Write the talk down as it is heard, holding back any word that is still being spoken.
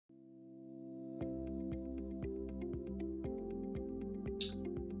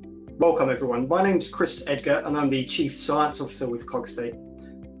Welcome everyone. My name's Chris Edgar and I'm the Chief Science Officer with Cogstate.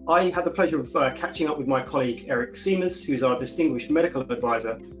 I had the pleasure of catching up with my colleague Eric Siemers, who's our Distinguished Medical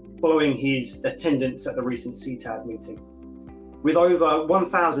Advisor, following his attendance at the recent CTAD meeting. With over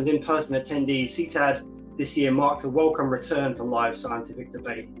 1,000 in-person attendees, CTAD this year marked a welcome return to live scientific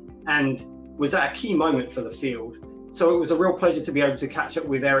debate and was at a key moment for the field. So it was a real pleasure to be able to catch up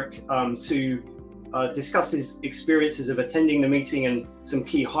with Eric to discuss his experiences of attending the meeting and some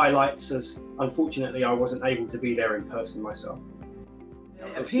key highlights, as unfortunately I wasn't able to be there in person myself.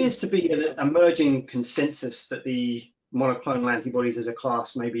 It appears to be an emerging consensus that the monoclonal antibodies as a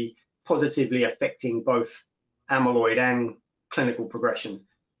class may be positively affecting both amyloid and clinical progression.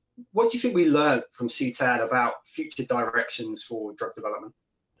 What do you think we learned from CTAD about future directions for drug development?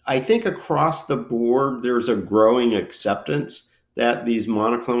 I think across the board, there's a growing acceptance that these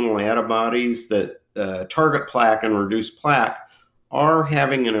monoclonal antibodies that target plaque and reduce plaque are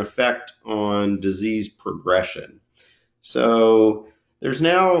having an effect on disease progression. So there's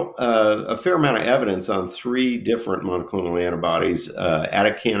now a fair amount of evidence on 3 different monoclonal antibodies,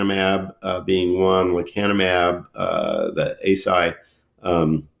 aducanumab being one, lecanemab, the ASI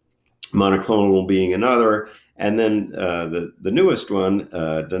monoclonal being another, and then the newest one,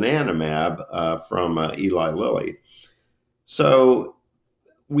 donanemab from Eli Lilly. So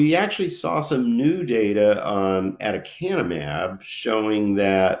we actually saw some new data on aducanumab showing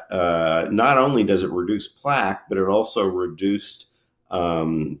that not only does it reduce plaque, but it also reduced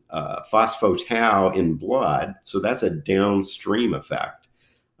phospho-tau in blood. So that's a downstream effect.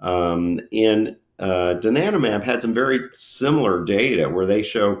 And donanemab had some very similar data where they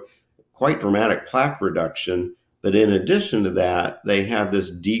show quite dramatic plaque reduction, but in addition to that, they have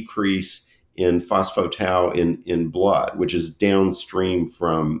this decrease in phospho-tau in blood, which is downstream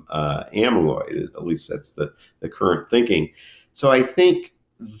from amyloid. At least that's the current thinking. So I think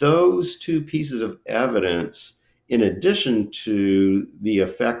those 2 pieces of evidence, in addition to the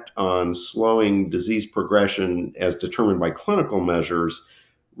effect on slowing disease progression as determined by clinical measures,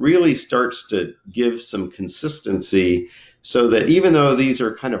 really starts to give some consistency, so that even though these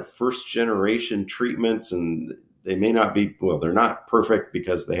are kind of first generation treatments and they may not be, well, they're not perfect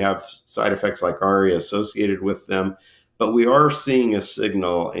because they have side effects like ARIA associated with them, but we are seeing a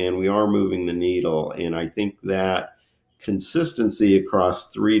signal and we are moving the needle. And I think that consistency across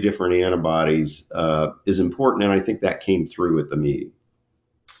 3 different antibodies is important, and I think that came through at the meeting.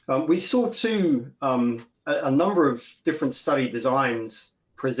 We saw too a number of different study designs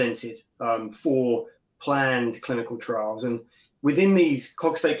presented for planned clinical trials, and within these,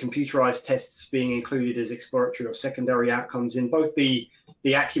 Cogstate computerized tests being included as exploratory or secondary outcomes in both the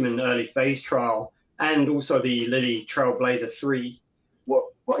Acumen early phase trial and also the Lilly Trailblazer 3. What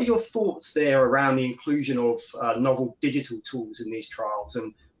are your thoughts there around the inclusion of novel digital tools in these trials,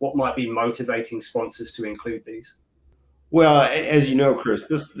 and what might be motivating sponsors to include these? Well, as you know, Chris,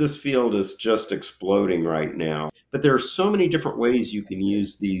 this field is just exploding right now, but there are so many different ways you can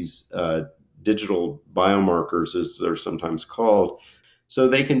use these digital biomarkers, as they're sometimes called. So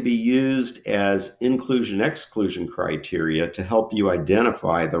they can be used as inclusion-exclusion criteria to help you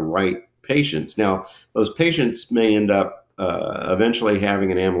identify the right patients. Now, those patients may end up eventually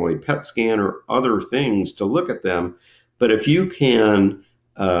having an amyloid PET scan or other things to look at them, but if you can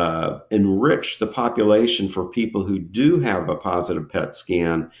enrich the population for people who do have a positive PET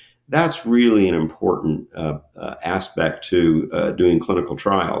scan, that's really an important aspect to doing clinical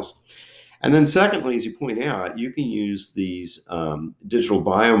trials. And then secondly, as you point out, you can use these digital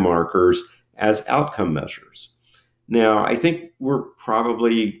biomarkers as outcome measures. Now, I think we're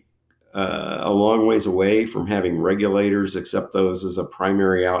probably a long ways away from having regulators accept those as a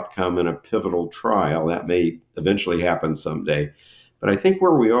primary outcome in a pivotal trial. That may eventually happen someday. But I think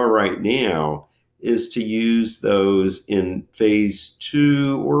where we are right now is to use those in phase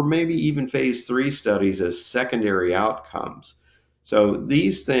 2 or maybe even phase 3 studies as secondary outcomes. So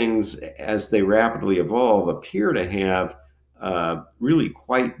these things, as they rapidly evolve, appear to have really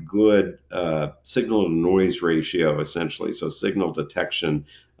quite good signal to noise ratio, essentially. So signal detection,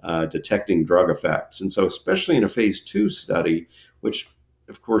 detecting drug effects. And so especially in a phase 2 study, which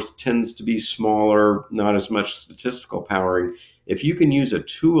of course tends to be smaller, not as much statistical powering, if you can use a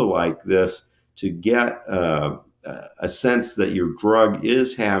tool like this to get a sense that your drug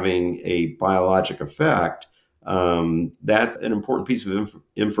is having a biologic effect, that's an important piece of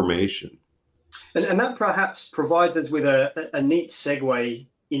information. And that perhaps provides us with a neat segue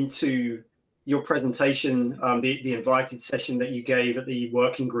into your presentation, the invited session that you gave at the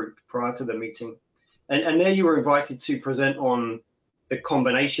working group prior to the meeting. And there you were invited to present on the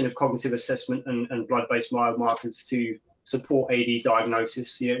combination of cognitive assessment and blood-based biomarkers to support AD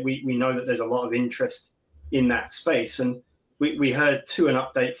diagnosis. We know that there's a lot of interest in that space. And we heard too an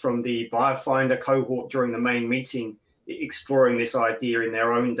update from the BioFinder cohort during the main meeting, exploring this idea in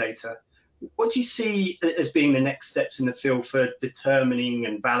their own data. What do you see as being the next steps in the field for determining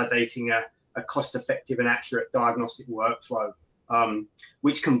and validating a cost-effective and accurate diagnostic workflow,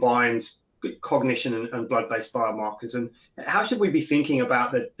 which combines cognition and blood-based biomarkers? And how should we be thinking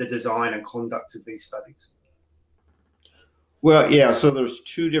about the design and conduct of these studies? Well, yeah, so there's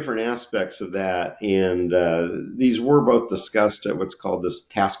two different aspects of that, and these were both discussed at what's called this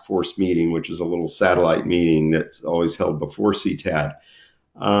task force meeting, which is a little satellite meeting that's always held before CTAD.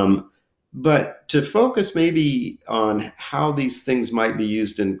 But to focus maybe on how these things might be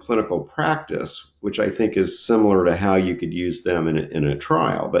used in clinical practice, which I think is similar to how you could use them in a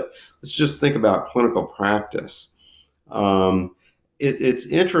trial, but let's just think about clinical practice. It's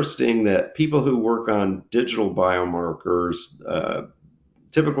interesting that people who work on digital biomarkers,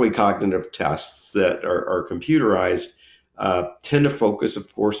 typically cognitive tests that are computerized, tend to focus,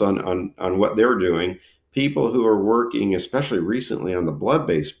 of course, on what they're doing. People who are working, especially recently, on the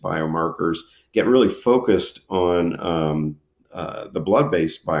blood-based biomarkers get really focused on the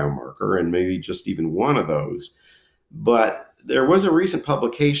blood-based biomarker and maybe just even one of those. But there was a recent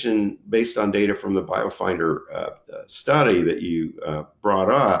publication based on data from the BioFinder study that you brought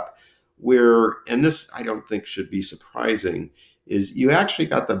up, where, and this I don't think should be surprising, is you actually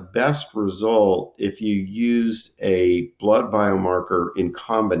got the best result if you used a blood biomarker in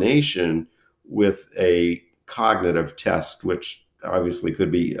combination with a cognitive test, which obviously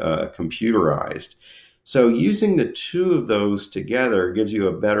could be computerized. So using the two of those together gives you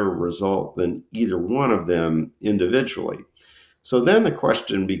a better result than either one of them individually. So then the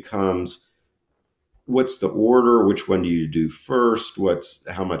question becomes, what's the order? Which one do you do first?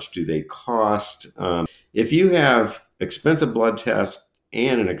 How much do they cost? If you have expensive blood tests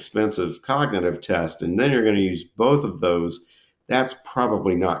and an expensive cognitive test, and then you're going to use both of those, that's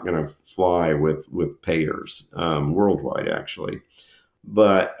probably not going to fly with payers worldwide, actually.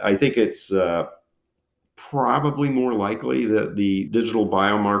 But I think it's probably more likely that the digital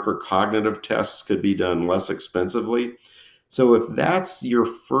biomarker cognitive tests could be done less expensively. So if that's your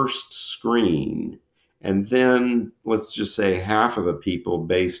first screen, and then let's just say half of the people,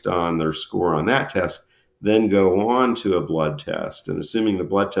 based on their score on that test, then go on to a blood test, and assuming the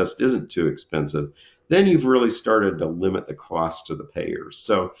blood test isn't too expensive, then you've really started to limit the cost to the payers.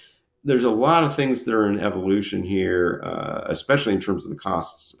 So there's a lot of things that are in evolution here, especially in terms of the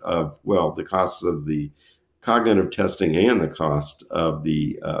costs of the cognitive testing and the cost of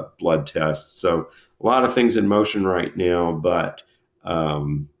the blood tests. So a lot of things in motion right now, but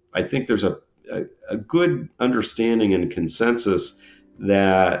I think there's a good understanding and consensus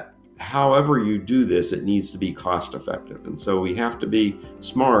that however you do this, it needs to be cost effective. And so we have to be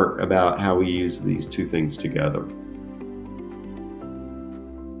smart about how we use these two things together.